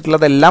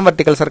കാണിച്ചിട്ടുള്ളത് എല്ലാം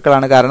വെർട്ടിക്കൽ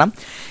സർക്കിളാണ്. കാരണം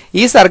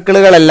ഈ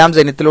സർക്കിളുകളെല്ലാം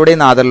ജെനിത്തിലൂടെയും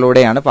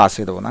നാദിറിലൂടെയാണ് പാസ്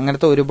ചെയ്ത് പോകുന്നത്.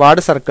 അങ്ങനത്തെ ഒരുപാട്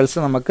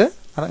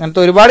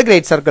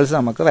ഗ്രേറ്റ് സർക്കിൾസ്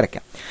നമുക്ക്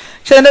വരയ്ക്കാം.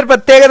 പക്ഷെ അതിന്റെ ഒരു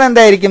പ്രത്യേകത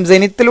എന്തായിരിക്കും?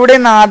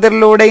 ജെനിത്തിലൂടെയും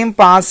നാദിറിലൂടെയും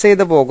പാസ്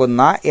ചെയ്ത്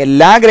പോകുന്ന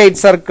എല്ലാ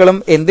ഗ്രേറ്റ് സർക്കിളും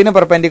എന്തിന്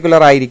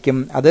പെർപെൻഡിക്കുലർ ആയിരിക്കും?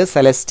 അത്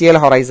സെലസ്റ്റിയൽ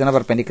ഹൊറൈസണ്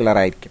പെർപെൻഡിക്കുലർ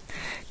ആയിരിക്കും.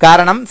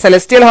 കാരണം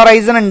സെലസ്റ്റിയൽ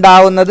ഹൊറൈസൺ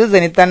ഉണ്ടാവുന്നത്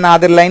ജെനിത്ത് ആൻഡ്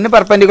നാദിർ ലൈനിന്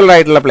പെർപെൻഡിക്കുലർ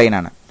ആയിട്ടുള്ള പ്ലെയിൻ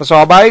ആണ്. അപ്പൊ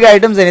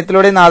സ്വാഭാവികമായിട്ടും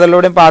ജെനിത്തിലൂടെയും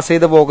നാദിറിലൂടെയും പാസ്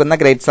ചെയ്ത് പോകുന്ന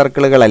great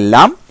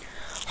സർക്കിളുകളെല്ലാം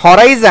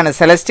horizon,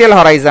 celestial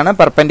horizon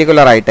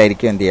perpendicular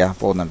ആയിട്ടായിരിക്കും എന്ത് ചെയ്യുക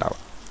പോകുന്നുണ്ടാവും.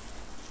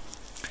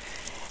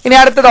 ഇനി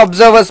അടുത്തത്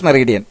ഒബ്സർവേഴ്സ്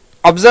മെറീഡിയൻ.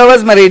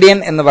 ഒബ്സർവേഴ്സ് മെറീഡിയൻ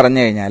എന്ന്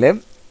പറഞ്ഞു കഴിഞ്ഞാൽ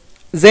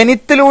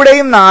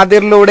ജെനിത്തിലൂടെയും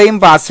നാദിറിലൂടെയും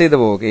പാസ് ചെയ്ത്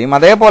പോവുകയും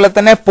അതേപോലെ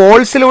തന്നെ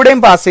പോൾസിലൂടെയും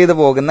പാസ് ചെയ്ത്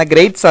പോകുന്ന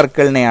ഗ്രേറ്റ്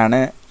സർക്കിളിനെയാണ്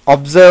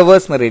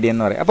ഒബ്സർവേഴ്സ് മെറീഡിയൻ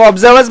എന്ന് പറയുക. അപ്പോൾ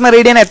ഒബ്സർവേഴ്സ്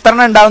മെറീഡിയൻ എത്ര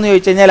ഉണ്ടാവും എന്ന്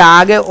ചോദിച്ചു കഴിഞ്ഞാൽ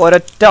ആകെ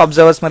ഒരൊറ്റ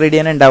ഒബ്സർവേഴ്സ്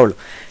മെറീഡിയൻ ഉണ്ടാവുള്ളൂ.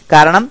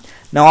 കാരണം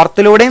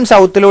നോർത്തിലൂടെയും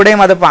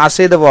സൗത്തിലൂടെയും അത് പാസ്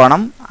ചെയ്ത്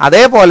പോകണം,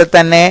 അതേപോലെ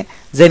തന്നെ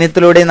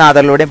ജെനിത്തിലൂടെയും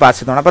നാദറിലൂടെയും പാസ്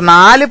ചെയ്ത് പോകണം. അപ്പൊ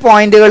 4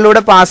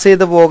 പോയിന്റുകളിലൂടെ പാസ്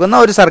ചെയ്ത് പോകുന്ന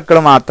ഒരു സർക്കിൾ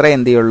മാത്രമേ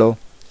എന്ത് ചെയ്യുള്ളൂ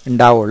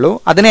ഉണ്ടാവുള്ളൂ.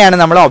 അതിനെയാണ്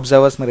നമ്മൾ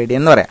ഒബ്സർവേഴ്സ് മെറീഡിയൻ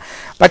എന്ന് പറയാം.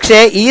 പക്ഷേ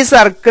ഈ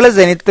സർക്കിൾ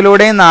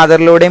ജെനിത്തിലൂടെയും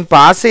നാദറിലൂടെയും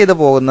പാസ് ചെയ്ത്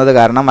പോകുന്നത്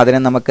കാരണം അതിനെ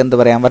നമുക്ക് എന്ത്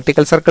പറയാം,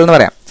 വെർട്ടിക്കൽ സർക്കിൾ എന്ന്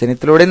പറയാം.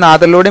 ജെനിത്തിലൂടെയും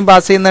നാദറിലൂടെയും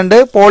പാസ് ചെയ്യുന്നുണ്ട്,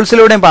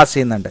 പോൾസിലൂടെയും പാസ്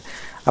ചെയ്യുന്നുണ്ട്.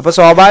 അപ്പൊ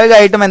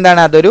സ്വാഭാവികമായിട്ടും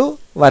എന്താണ്, അതൊരു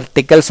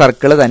വെർട്ടിക്കൽ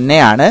സർക്കിൾ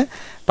തന്നെയാണ്.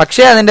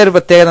 പക്ഷേ അതിന്റെ ഒരു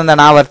പ്രത്യേകത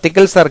എന്താണ്, ആ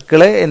വെർട്ടിക്കൽ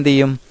സർക്കിൾ എന്ത്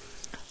ചെയ്യും,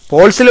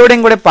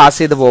 പോൾസിലൂടെയും കൂടെ പാസ്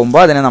ചെയ്ത്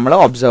പോകുമ്പോൾ അതിനെ നമ്മൾ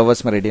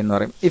ഒബ്സർവേഴ്സ് മെറീഡിയൻ എന്ന്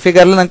പറയും. ഈ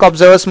ഫിഗറിൽ നിങ്ങൾക്ക്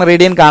ഒബ്സർവേഴ്സ്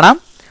മെറീഡിയൻ കാണാം.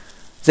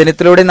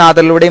 ജെനിത്തിലൂടെയും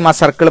നാദറിലൂടെയും ആ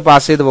സർക്കിൾ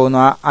പാസ് ചെയ്ത് പോകുന്നു,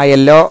 ആ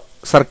യെല്ലോ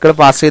സർക്കിൾ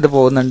പാസ് ചെയ്ത്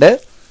പോകുന്നുണ്ട്.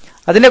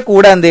 അതിന്റെ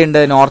കൂടെ എന്ത്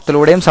ചെയ്യുന്നുണ്ട്,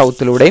 നോർത്തിലൂടെയും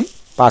സൗത്തിലൂടെയും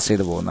പാസ്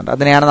ചെയ്ത് പോകുന്നുണ്ട്.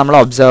 അതിനെയാണ് നമ്മൾ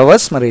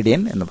ഒബ്സർവേഴ്സ്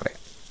മെറീഡിയൻ എന്ന് പറയുന്നത്.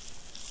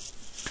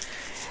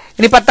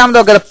 ഇനി 10ാമത്തെ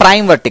നോക്കുക,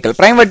 പ്രൈം വെർട്ടിക്കൽ.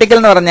 പ്രൈം വെർട്ടിക്കൽ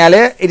എന്ന് പറഞ്ഞാൽ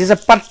it is A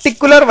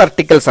particular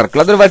vertical circle.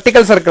 അതൊരു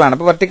വെർട്ടിക്കൽ സർക്കിൾ ആണ്.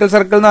 അപ്പോൾ വെർട്ടിക്കൽ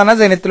സർക്കിൾ എന്ന് പറഞ്ഞാൽ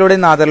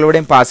ജെനിത്തിലൂടെയും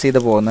നാദറിലൂടെയും പാസ് ചെയ്ത്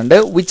പോകുന്നുണ്ട്.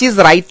 Which is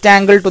right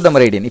angle two the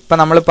Meridian. ഇപ്പൊ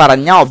നമ്മൾ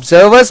പറഞ്ഞ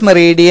ഒബ്സർവേഴ്സ്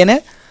മെറീഡിയന്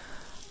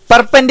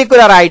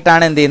പെർപെൻഡിക്കുലർ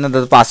ആയിട്ടാണ് എന്ത് ചെയ്യുന്നത്,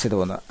 പാസ് ചെയ്ത്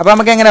പോകുന്നത്. അപ്പൊ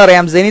നമുക്ക് എങ്ങനെ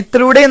പറയാം,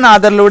 ജെനിത്തിലൂടെയും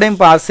നാദറിലൂടെയും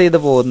പാസ് ചെയ്ത്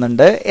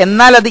പോകുന്നുണ്ട്,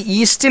 എന്നാൽ അത്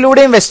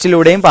ഈസ്റ്റിലൂടെയും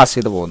വെസ്റ്റിലൂടെയും പാസ്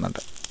ചെയ്ത്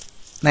പോകുന്നുണ്ട്.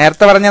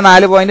 നേരത്തെ പറഞ്ഞ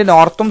 4 പോയിന്റ്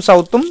നോർത്തും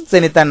സൗത്തും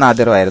ജെനിത്ത് ആൻഡ്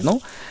നാദിറും ആയിരുന്നു.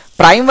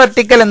 പ്രൈം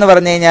വെർട്ടിക്കൽ എന്ന്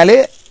പറഞ്ഞു കഴിഞ്ഞാൽ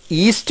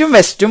ഈസ്റ്റും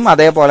വെസ്റ്റും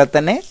അതേപോലെ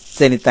തന്നെ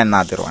ജെനിത്ത് ആൻഡ്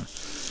നാദിറുമാണ്.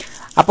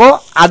 അപ്പോൾ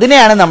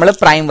അതിനെയാണ് നമ്മൾ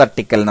പ്രൈം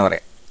വെർട്ടിക്കൽ എന്ന്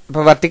പറയാം.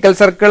 അപ്പൊ വെർട്ടിക്കൽ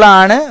സർക്കിൾ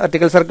ആണ്,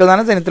 വെർട്ടിക്കൽ സർക്കിൾ എന്ന്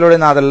പറഞ്ഞാൽ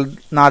ജെനിത്തിലൂടെയും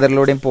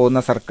നാദറിലൂടെയും പോകുന്ന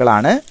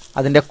സർക്കിളാണ്.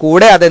 അതിന്റെ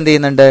കൂടെ അതെന്ത്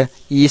ചെയ്യുന്നുണ്ട്,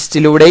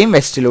 ഈസ്റ്റിലൂടെയും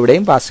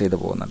വെസ്റ്റിലൂടെയും പാസ് ചെയ്ത്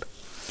പോകുന്നുണ്ട്.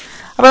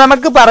 അപ്പൊ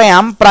നമുക്ക്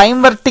പറയാം പ്രൈം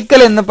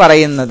വെർട്ടിക്കൽ എന്ന്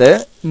പറയുന്നത്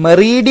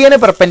മെറീഡിയന്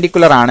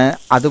പെർപെൻഡിക്കുലർ ആണ്,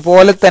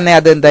 അതുപോലെ തന്നെ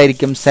അത്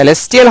എന്തായിരിക്കും,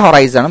 സെലസ്റ്റിയൽ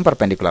ഹൊറൈസണും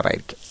പെർപെൻഡിക്കുലർ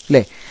ആയിരിക്കും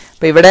അല്ലേ.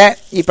 അപ്പൊ ഇവിടെ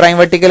ഈ പ്രൈം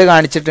വെർട്ടിക്കൽ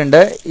കാണിച്ചിട്ടുണ്ട്,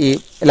 ഈ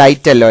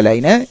ലൈറ്റ് യെല്ലോ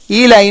ലൈന്. ഈ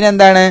ലൈൻ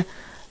എന്താണ്,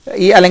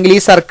 ഈ അല്ലെങ്കിൽ ഈ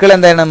സർക്കിൾ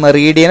എന്താണ്,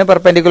 മെറീഡിയന്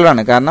പെർപെൻഡിക്കുലർ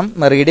ആണ്. കാരണം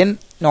മെറീഡിയൻ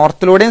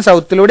നോർത്തിലൂടെയും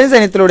സൗത്തിലൂടെയും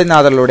ജെനിത്തിലൂടെയും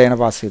നാദറിലൂടെയാണ്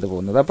പാസ് ചെയ്ത്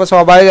പോകുന്നത്. അപ്പോൾ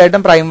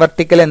സ്വാഭാവികമായിട്ടും പ്രൈം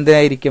വെർട്ടിക്കൽ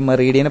എന്തായിരിക്കും,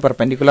 മെറീഡിയന്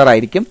പെർപെൻഡിക്കുലർ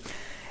ആയിരിക്കും.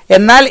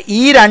 എന്നാൽ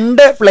ഈ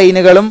 2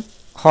 പ്ലെയിനുകളും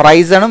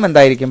ഹൊറൈസണും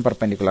എന്തായിരിക്കും,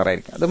 പെർപെൻഡിക്കുലർ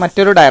ആയിരിക്കും. അത്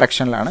മറ്റൊരു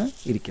ഡയറക്ഷനിലാണ്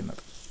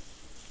ഇരിക്കുന്നത്.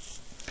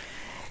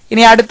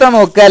 ഇനി അടുത്ത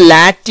നോക്കുക,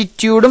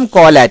 ലാറ്റിറ്റ്യൂഡും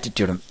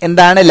കോലാറ്റിറ്റ്യൂഡും.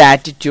 എന്താണ്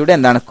ലാറ്റിറ്റ്യൂഡ്,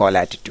 എന്താണ്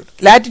കോലാറ്റിറ്റ്യൂഡ്?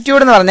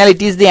 ലാറ്റിറ്റ്യൂഡ് എന്ന് പറഞ്ഞാൽ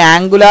it is the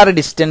angular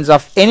distance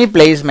of any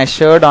place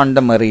measured on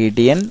the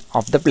Meridian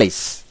of the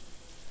place.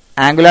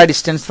 Angular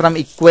distance from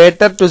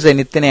equator to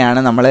ജെനിത്തിനെയാണ്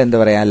നമ്മൾ എന്ത്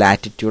പറയാ,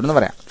 ലാറ്റിറ്റ്യൂഡ് എന്ന്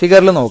പറയാം.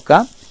 ഫിഗറിൽ നോക്കുക,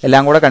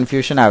 എല്ലാം കൂടെ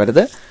കൺഫ്യൂഷൻ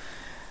ആവരുത്.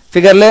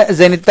 ഫിഗറിൽ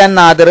ജെനിത്ത് ആൻഡ്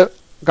നാദിർ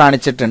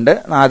കാണിച്ചിട്ടുണ്ട്.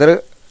 നാദിർ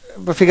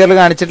ഇപ്പൊ ഫിഗറിൽ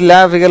കാണിച്ചിട്ടില്ല.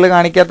 ഫിഗറിൽ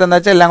കാണിക്കാത്ത എന്താ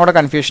വെച്ചാൽ എല്ലാം കൂടെ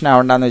കൺഫ്യൂഷൻ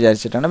ആവണ്ടെന്ന്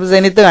വിചാരിച്ചിട്ടാണ്. അപ്പൊ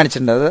ജെനിത്ത്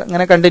കാണിച്ചിട്ടുണ്ട്, അത്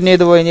അങ്ങനെ കണ്ടിന്യൂ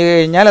ചെയ്ത് പോയി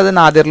കഴിഞ്ഞാൽ അത്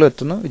നാദിറിലും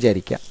എത്തുന്നു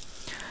വിചാരിക്കുക.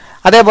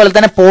 അതേപോലെ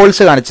തന്നെ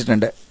പോൾസ്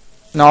കാണിച്ചിട്ടുണ്ട്,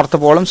 നോർത്ത്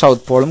പോളും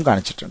സൗത്ത് പോളും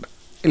കാണിച്ചിട്ടുണ്ട്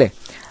ഇല്ലേ.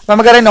 അപ്പൊ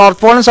നമുക്കറിയാം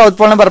നോർത്ത് പോളും സൗത്ത്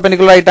പോളും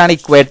പെർപെൻഡിക്കുലർ ആയിട്ടാണ്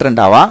ഇക്വേറ്റർ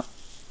ഉണ്ടാവുക.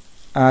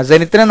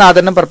 ജെനിത്തിനും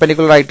നാദിറിനും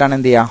പെർപെൻഡിക്കുലർ ആയിട്ടാണ്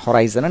എന്ത് ചെയ്യുക,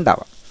 ഹൊറൈസൺ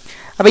ഉണ്ടാവുക.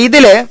 അപ്പൊ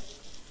ഇതില്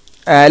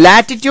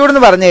ലാറ്റിറ്റ്യൂഡ്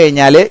എന്ന് പറഞ്ഞു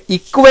കഴിഞ്ഞാൽ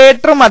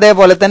ഇക്വേറ്ററും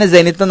അതേപോലെ തന്നെ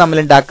ജെനിത്തും തമ്മിൽ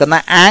ഉണ്ടാക്കുന്ന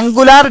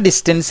ആംഗുലാർ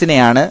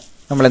ഡിസ്റ്റൻസിനെയാണ്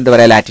നമ്മൾ എന്ത്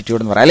പറയാം,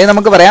 ലാറ്റിറ്റ്യൂഡ് എന്ന് പറയാം. അല്ലെങ്കിൽ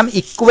നമുക്ക് പറയാം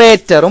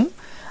ഇക്വേറ്ററും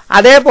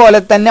അതേപോലെ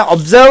തന്നെ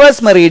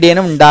ഒബ്സർവേഴ്സ്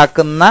മെറീഡിയനും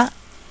ഉണ്ടാക്കുന്ന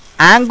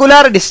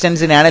ആംഗുലാർ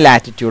ഡിസ്റ്റൻസിനെയാണ്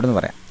ലാറ്റിറ്റ്യൂഡ് എന്ന്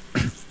പറയാം.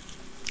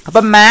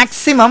 അപ്പൊ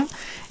മാക്സിമം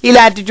ഈ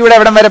ലാറ്റിറ്റ്യൂഡ്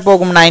എവിടം വരെ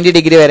പോകും, 90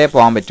 ഡിഗ്രി വരെ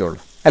പോകാൻ പറ്റുള്ളൂ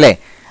അല്ലെ.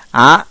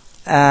 ആ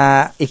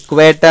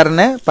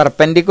ഇക്വേറ്ററിന്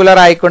പെർപെൻഡിക്കുലർ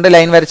ആയിക്കൊണ്ട്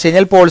ലൈൻ വരച്ചു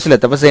കഴിഞ്ഞാൽ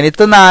പോൾസിലെത്തും. അപ്പൊ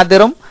ജെനിത്തും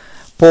നാദിറും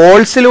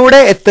പോൾസിലൂടെ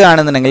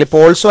എത്തുകയാണെന്നുണ്ടെങ്കിൽ,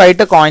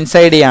 പോൾസുമായിട്ട്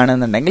കോയിൻസൈഡ്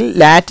ചെയ്യുകയാണെന്നുണ്ടെങ്കിൽ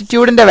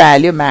ലാറ്റിറ്റ്യൂഡിന്റെ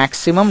വാല്യൂ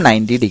മാക്സിമം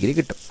 90 ഡിഗ്രി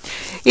കിട്ടും.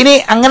 ഇനി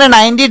അങ്ങനെ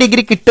 90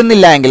 ഡിഗ്രി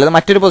കിട്ടുന്നില്ല എങ്കിൽ അത്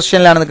മറ്റൊരു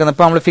പൊസിഷനിലാണ് നിൽക്കുന്നത്.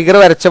 ഇപ്പൊ നമ്മൾ ഫിഗർ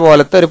വരച്ച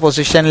പോലത്തെ ഒരു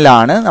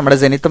പൊസിഷനിലാണ് നമ്മുടെ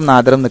ജെനിത്തും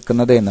നാദിറും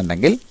നിൽക്കുന്നത്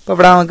എന്നുണ്ടെങ്കിൽ, ഇപ്പൊ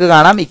ഇവിടെ നമുക്ക്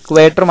കാണാം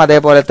ഇക്വേറ്ററും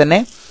അതേപോലെ തന്നെ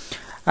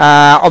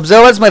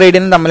ഒബ്സർവേഴ്സ്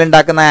മെറീഡിയനും തമ്മിൽ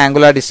ഉണ്ടാക്കുന്ന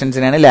ആംഗുലാർ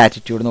ഡിസ്റ്റൻസിനാണ്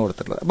ലാറ്റിറ്റ്യൂഡ് എന്ന്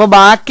കൊടുത്തിട്ടുള്ളത്. അപ്പൊ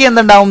ബാക്കി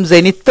എന്തുണ്ടാവും,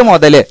 ജെനിത്ത്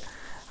മുതൽ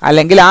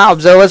അല്ലെങ്കിൽ ആ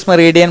ഒബ്സർവേഴ്സ്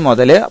മെറീഡിയൻ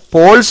മുതൽ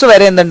പോൾസ്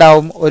വരെ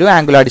എന്തുണ്ടാവും, ഒരു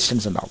ആംഗുലാർ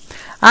ഡിസ്റ്റൻസ് ഉണ്ടാവും.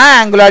 ആ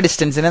ആംഗുലാർ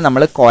ഡിസ്റ്റൻസിനെ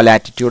നമ്മൾ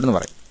കോലാറ്റിറ്റ്യൂഡ് എന്ന്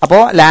പറയും.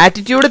 അപ്പോൾ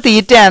ലാറ്റിറ്റ്യൂഡ്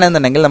തീറ്റ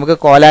ആണെന്നുണ്ടെങ്കിൽ നമുക്ക്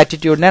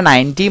കോലാറ്റിറ്റ്യൂഡിനെ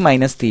 90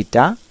 മൈനസ് തീറ്റ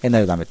എന്ന്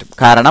എഴുതാൻ പറ്റും.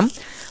 കാരണം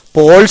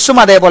പോൾസും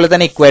അതേപോലെ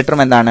തന്നെ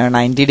ഇക്വേറ്ററും എന്താണ്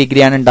 90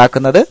 ഡിഗ്രിയാണ്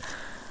ഉണ്ടാക്കുന്നത്.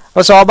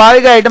 അപ്പോൾ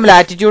സ്വാഭാവികമായിട്ടും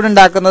ലാറ്റിറ്റ്യൂഡ്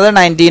ഉണ്ടാക്കുന്നത്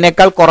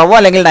 90നേക്കാൾ കുറവോ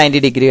അല്ലെങ്കിൽ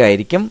 90 ഡിഗ്രി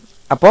ആയിരിക്കും.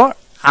 അപ്പോൾ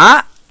ആ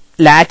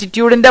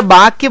ലാറ്റിറ്റ്യൂഡിന്റെ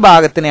ബാക്കി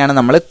ഭാഗത്തിനെയാണ്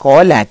നമ്മൾ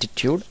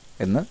കോലാറ്റിറ്റ്യൂഡ്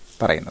എന്ന്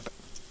പറയുന്നത്.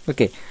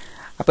 ഓക്കെ,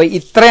 അപ്പൊ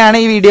ഇത്രയാണ്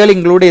ഈ വീഡിയോയിൽ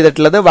ഇൻക്ലൂഡ്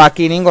ചെയ്തിട്ടുള്ളത്.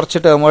 ബാക്കി ഇനിയും കുറച്ച്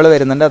ടേമുകൾ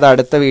വരുന്നുണ്ട്, അത്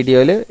അടുത്ത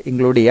വീഡിയോയിൽ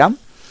ഇൻക്ലൂഡ് ചെയ്യാം.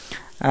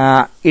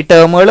 ഈ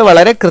ടേമുകൾ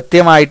വളരെ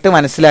കൃത്യമായിട്ട്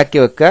മനസ്സിലാക്കി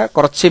വെക്കുക.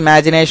 കുറച്ച്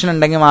ഇമാജിനേഷൻ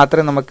ഉണ്ടെങ്കിൽ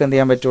മാത്രമേ നമുക്ക് എന്ത്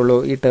ചെയ്യാൻ പറ്റുള്ളൂ,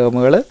 ഈ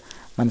ടേമുകൾ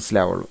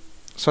മനസ്സിലാവുള്ളൂ.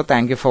 So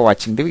thank you for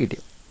watching the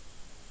video.